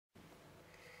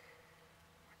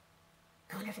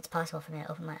if it's possible for me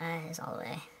to open my eyes all the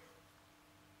way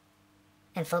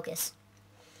and focus.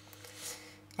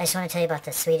 I just want to tell you about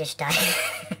the Swedish Diet.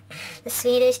 The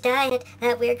Swedish Diet,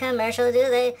 that weird commercial, do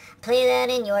they play that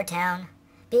in your town?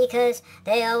 Because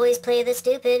they always play the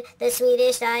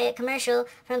Swedish Diet commercial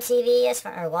from CVS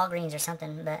or Walgreens or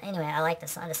something. But anyway, I like the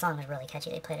song. The song was really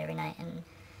catchy. They played it every night, and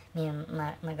me and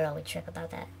my girl would trip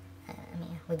about that.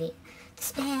 We'd be the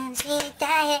Swedish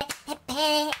Diet, the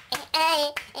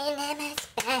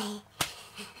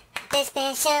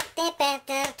special,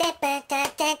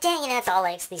 it's all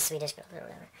like these Swedish girls or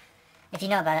whatever. If you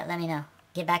know about it, let me know.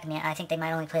 Get back at me. I think they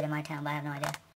might only play it in my town, but I have no idea.